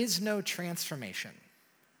 There is no transformation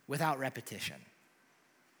without repetition.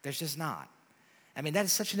 There's just not. I mean, that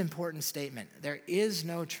is such an important statement. There is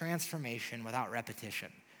no transformation without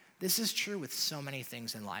repetition. This is true with so many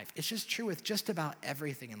things in life. It's just true with just about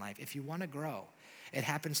everything in life. If you want to grow, it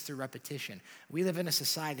happens through repetition. We live in a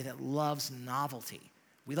society that loves novelty.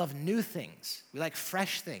 We love new things. We like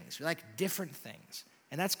fresh things. We like different things.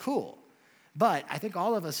 And that's cool. But I think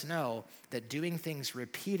all of us know that doing things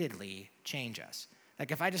repeatedly change us.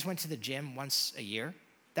 Like if I just went to the gym once a year,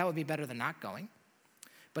 that would be better than not going.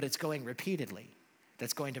 But it's going repeatedly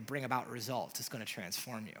that's going to bring about results. It's going to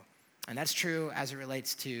transform you. And that's true as it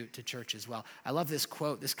relates to church as well. I love this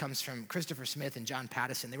quote. This comes from Christopher Smith and John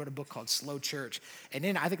Pattison. They wrote a book called Slow Church. And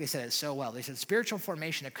then I think they said it so well. They said, spiritual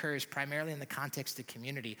formation occurs primarily in the context of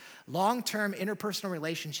community. Long-term interpersonal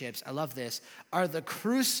relationships, I love this, are the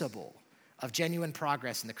crucible of genuine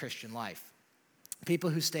progress in the Christian life. People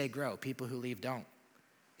who stay grow. People who leave don't.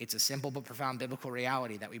 It's a simple but profound biblical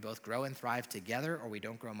reality that we both grow and thrive together or we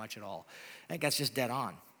don't grow much at all. I think that's just dead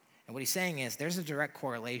on. And what he's saying is there's a direct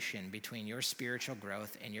correlation between your spiritual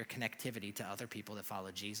growth and your connectivity to other people that follow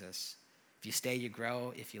Jesus. If you stay, you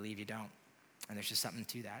grow. If you leave, you don't. And there's just something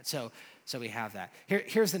to that. So we have that.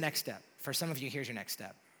 Here's the next step. For some of you, here's your next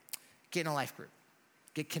step. Get in a life group.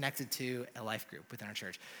 Get connected to a life group within our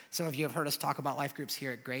church. Some of you have heard us talk about life groups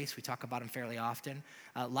here at Grace. We talk about them fairly often.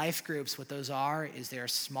 Life groups, what those are, is they're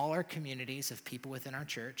smaller communities of people within our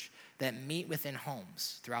church that meet within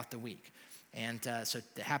homes throughout the week. And so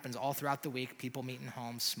it happens all throughout the week. People meet in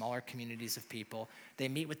homes, smaller communities of people. They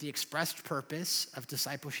meet with the expressed purpose of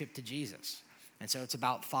discipleship to Jesus. And so it's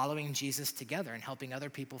about following Jesus together and helping other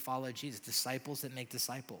people follow Jesus, disciples that make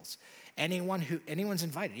disciples. Anyone's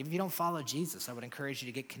invited. Even if you don't follow Jesus, I would encourage you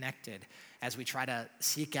to get connected as we try to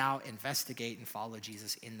seek out, investigate, and follow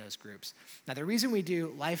Jesus in those groups. Now, the reason we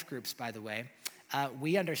do life groups, by the way,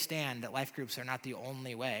 we understand that life groups are not the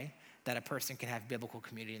only way that a person can have biblical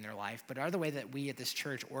community in their life, but are the way that we at this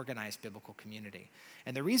church organize biblical community.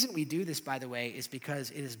 And the reason we do this, by the way, is because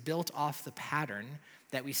it is built off the pattern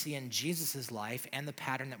that we see in Jesus' life and the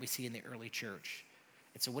pattern that we see in the early church.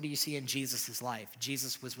 And so what do you see in Jesus' life?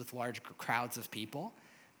 Jesus was with large crowds of people,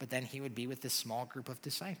 but then he would be with this small group of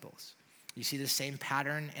disciples. You see the same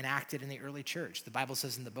pattern enacted in the early church. The Bible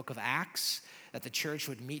says in the book of Acts that the church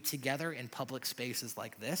would meet together in public spaces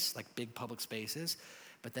like this, like big public spaces,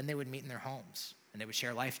 but then they would meet in their homes, and they would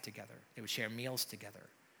share life together. They would share meals together.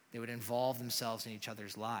 They would involve themselves in each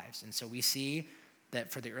other's lives. And so we see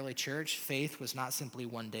that for the early church, faith was not simply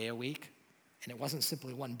one day a week, and it wasn't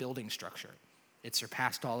simply one building structure. It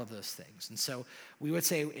surpassed all of those things. And so we would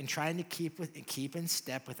say in trying to keep in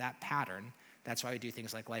step with that pattern, that's why we do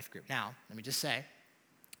things like life group. Now, let me just say,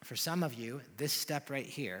 for some of you, this step right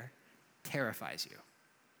here terrifies you.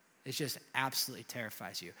 It just absolutely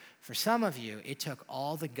terrifies you. For some of you, it took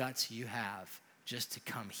all the guts you have just to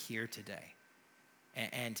come here today.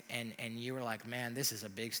 And you were like, man, this is a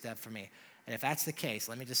big step for me. And if that's the case,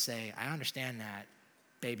 let me just say, I understand that.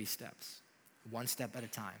 Baby steps, one step at a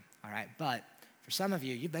time, all right? But for some of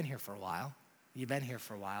you, you've been here for a while. You've been here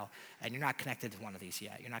for a while, and you're not connected to one of these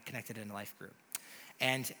yet. You're not connected in a life group.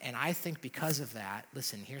 And I think because of that,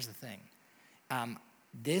 listen, here's the thing.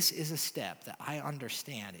 This is a step that I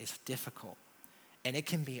understand is difficult, and it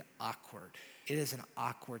can be awkward. It is an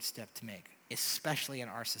awkward step to make, especially in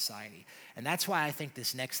our society. And that's why I think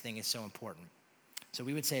this next thing is so important. So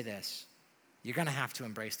we would say this: you're going to have to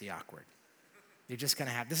embrace the awkward. You're just going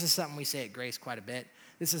to have, this is something we say at Grace quite a bit.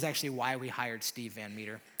 This is actually why we hired Steve Van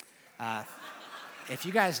Meter. If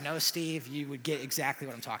you guys know Steve, you would get exactly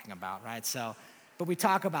what I'm talking about, right? So, but we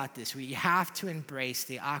talk about this. We have to embrace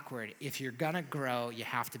the awkward. If you're going to grow, you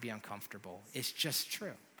have to be uncomfortable. It's just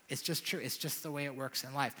true. It's just true. It's just the way it works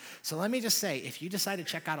in life. So let me just say, if you decide to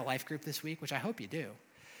check out a life group this week, which I hope you do,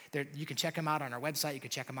 you can check them out on our website. You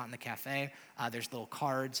can check them out in the cafe. There's little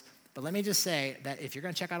cards. But let me just say that if you're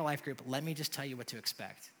going to check out a life group, let me just tell you what to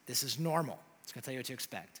expect. This is normal. It's going to tell you what to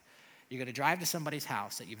expect. You're going to drive to somebody's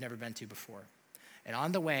house that you've never been to before. And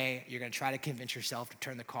on the way, you're going to try to convince yourself to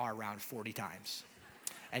turn the car around 40 times.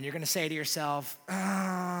 And you're going to say to yourself,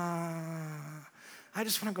 I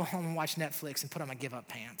just want to go home and watch Netflix and put on my give-up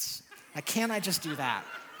pants. Like, can't I just do that?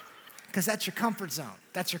 Because that's your comfort zone.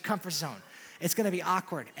 That's your comfort zone. It's going to be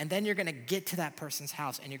awkward. And then you're going to get to that person's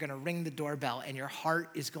house, and you're going to ring the doorbell, and your heart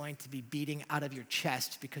is going to be beating out of your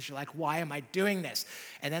chest because you're like, why am I doing this?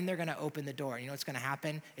 And then they're going to open the door. You know what's going to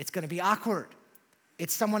happen? It's going to be awkward.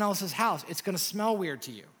 It's someone else's house. It's going to smell weird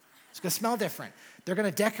to you. It's going to smell different. They're going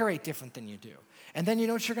to decorate different than you do. And then you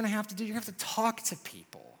know what you're going to have to do? You're going to have to talk to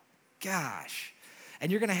people. Gosh.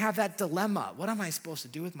 And you're going to have that dilemma. What am I supposed to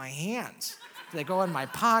do with my hands? Do they go in my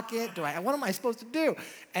pocket? What am I supposed to do?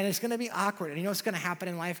 And it's going to be awkward. And you know what's going to happen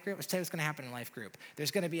in life group? Let's tell you what's going to happen in life group. There's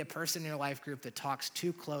going to be a person in your life group that talks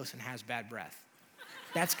too close and has bad breath.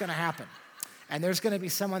 That's going to happen. And there's going to be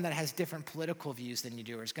someone that has different political views than you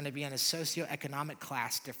do, or is going to be in a socioeconomic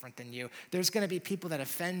class different than you. There's going to be people that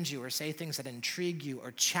offend you or say things that intrigue you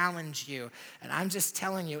or challenge you. And I'm just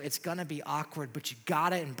telling you, it's going to be awkward, but you got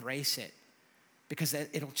to embrace it because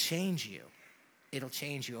it'll change you. It'll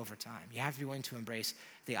change you over time. You have to be willing to embrace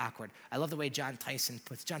the awkward. I love the way John Tyson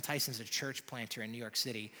puts, John Tyson's a church planter in New York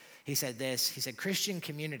City. He said this, he said, Christian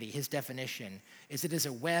community, his definition is it is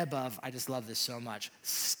a web of, I just love this so much,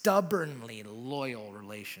 stubbornly loyal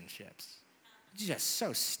relationships. Just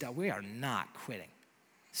so we are not quitting.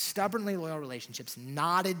 Stubbornly loyal relationships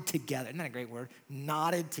knotted together, isn't that a great word?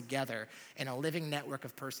 Knotted together in a living network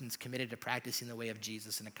of persons committed to practicing the way of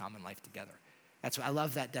Jesus in a common life together. That's why I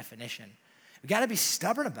love that definition. We got to be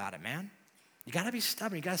stubborn about it, man. You got to be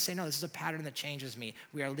stubborn. You got to say, no, this is a pattern that changes me.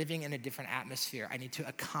 We are living in a different atmosphere. I need to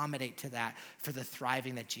accommodate to that for the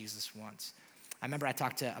thriving that Jesus wants. I remember I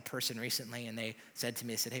talked to a person recently, and they said to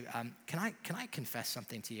me, they said, hey, can I confess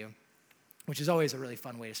something to you? Which is always a really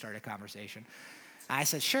fun way to start a conversation. I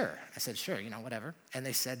said, sure. You know, whatever. And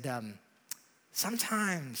they said,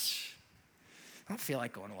 sometimes I don't feel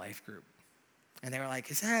like going to life group. And they were like,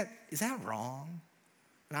 is that wrong?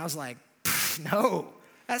 And I was like, no,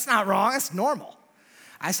 that's not wrong. That's normal.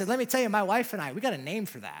 I said, let me tell you, my wife and I, we got a name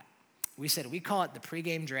for that. We said we call it the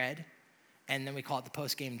pregame dread, and then we call it the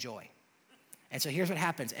postgame joy. And so here's what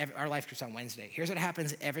happens. Our life group's on Wednesday. Here's what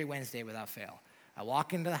happens every Wednesday without fail. I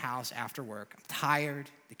walk into the house after work. I'm tired.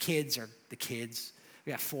 The kids are the kids.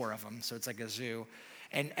 We got 4 of them, so it's like a zoo.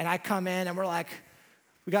 And I come in, and we're like,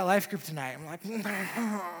 we got life group tonight. I'm like,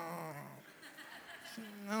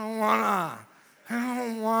 I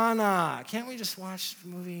don't wanna. Can't we just watch the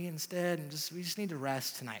movie instead? And we just need to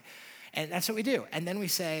rest tonight. And that's what we do. And then we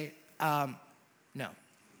say, no,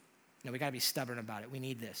 we gotta be stubborn about it. We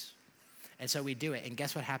need this. And so we do it. And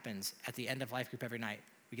guess what happens at the end of life group every night?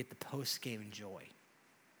 We get the post-game joy.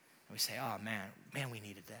 And we say, oh man, we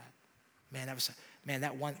needed that.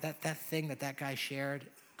 That thing that guy shared,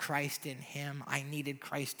 Christ in him. I needed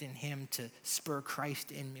Christ in him to spur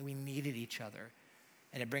Christ in me. We needed each other.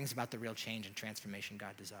 And it brings about the real change and transformation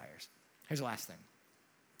God desires. Here's the last thing.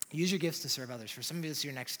 Use your gifts to serve others. For some of you, this is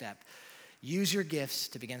your next step. Use your gifts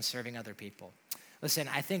to begin serving other people. Listen,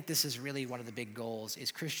 I think this is really one of the big goals,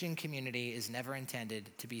 is Christian community is never intended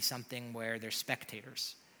to be something where there's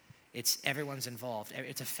spectators. It's everyone's involved.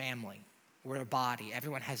 It's a family. We're a body.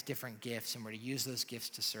 Everyone has different gifts, and we're to use those gifts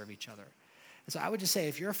to serve each other. And so I would just say,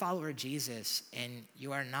 if you're a follower of Jesus and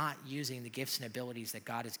you are not using the gifts and abilities that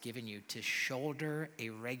God has given you to shoulder a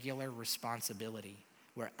regular responsibility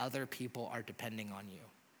where other people are depending on you,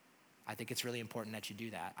 I think it's really important that you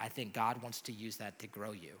do that. I think God wants to use that to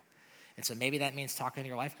grow you. And so maybe that means talking to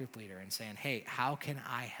your life group leader and saying, hey, how can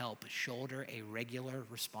I help shoulder a regular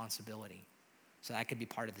responsibility? So that could be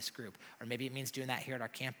part of this group. Or maybe it means doing that here at our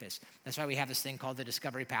campus. That's why we have this thing called the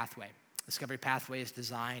Discovery Pathway. Discovery Pathway is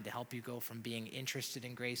designed to help you go from being interested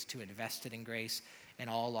in grace to invested in grace and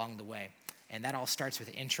all along the way. And that all starts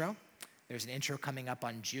with intro. There's an intro coming up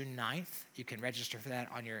on June 9th. You can register for that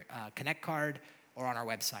on your Connect card or on our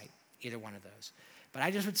website, either one of those. But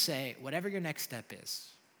I just would say, whatever your next step is,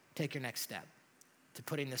 take your next step to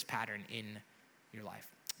putting this pattern in your life.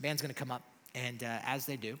 Band's going to come up, and as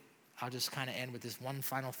they do, I'll just kind of end with this one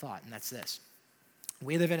final thought, and that's this.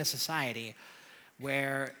 We live in a society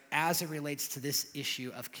where, as it relates to this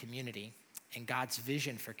issue of community and God's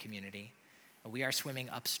vision for community, we are swimming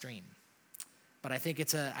upstream. But I think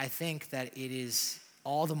that it is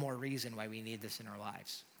all the more reason why we need this in our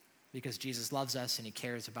lives, because Jesus loves us and he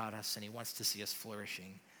cares about us and he wants to see us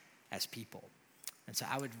flourishing as people. And so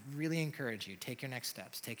I would really encourage you, take your next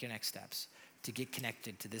steps to get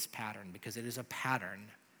connected to this pattern, because it is a pattern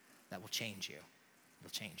that will change you. It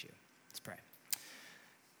will change you. Let's pray.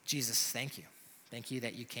 Jesus, thank you. Thank you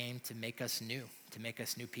that you came to make us new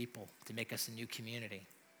people, to make us a new community.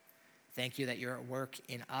 Thank you that you're at work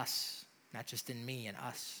in us, not just in me, in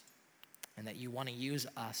us, and that you want to use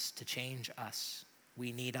us to change us.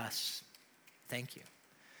 We need us. Thank you.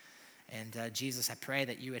 And Jesus, I pray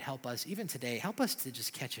that you would help us, even today, help us to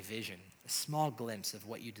just catch a vision, a small glimpse of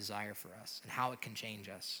what you desire for us and how it can change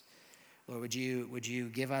us. Lord, would you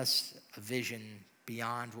give us a vision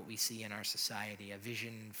beyond what we see in our society, a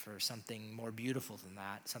vision for something more beautiful than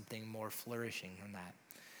that, something more flourishing than that.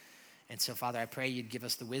 And so, Father, I pray you'd give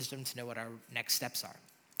us the wisdom to know what our next steps are.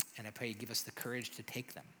 And I pray you'd give us the courage to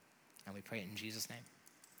take them. And we pray it in Jesus' name.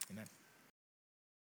 Amen.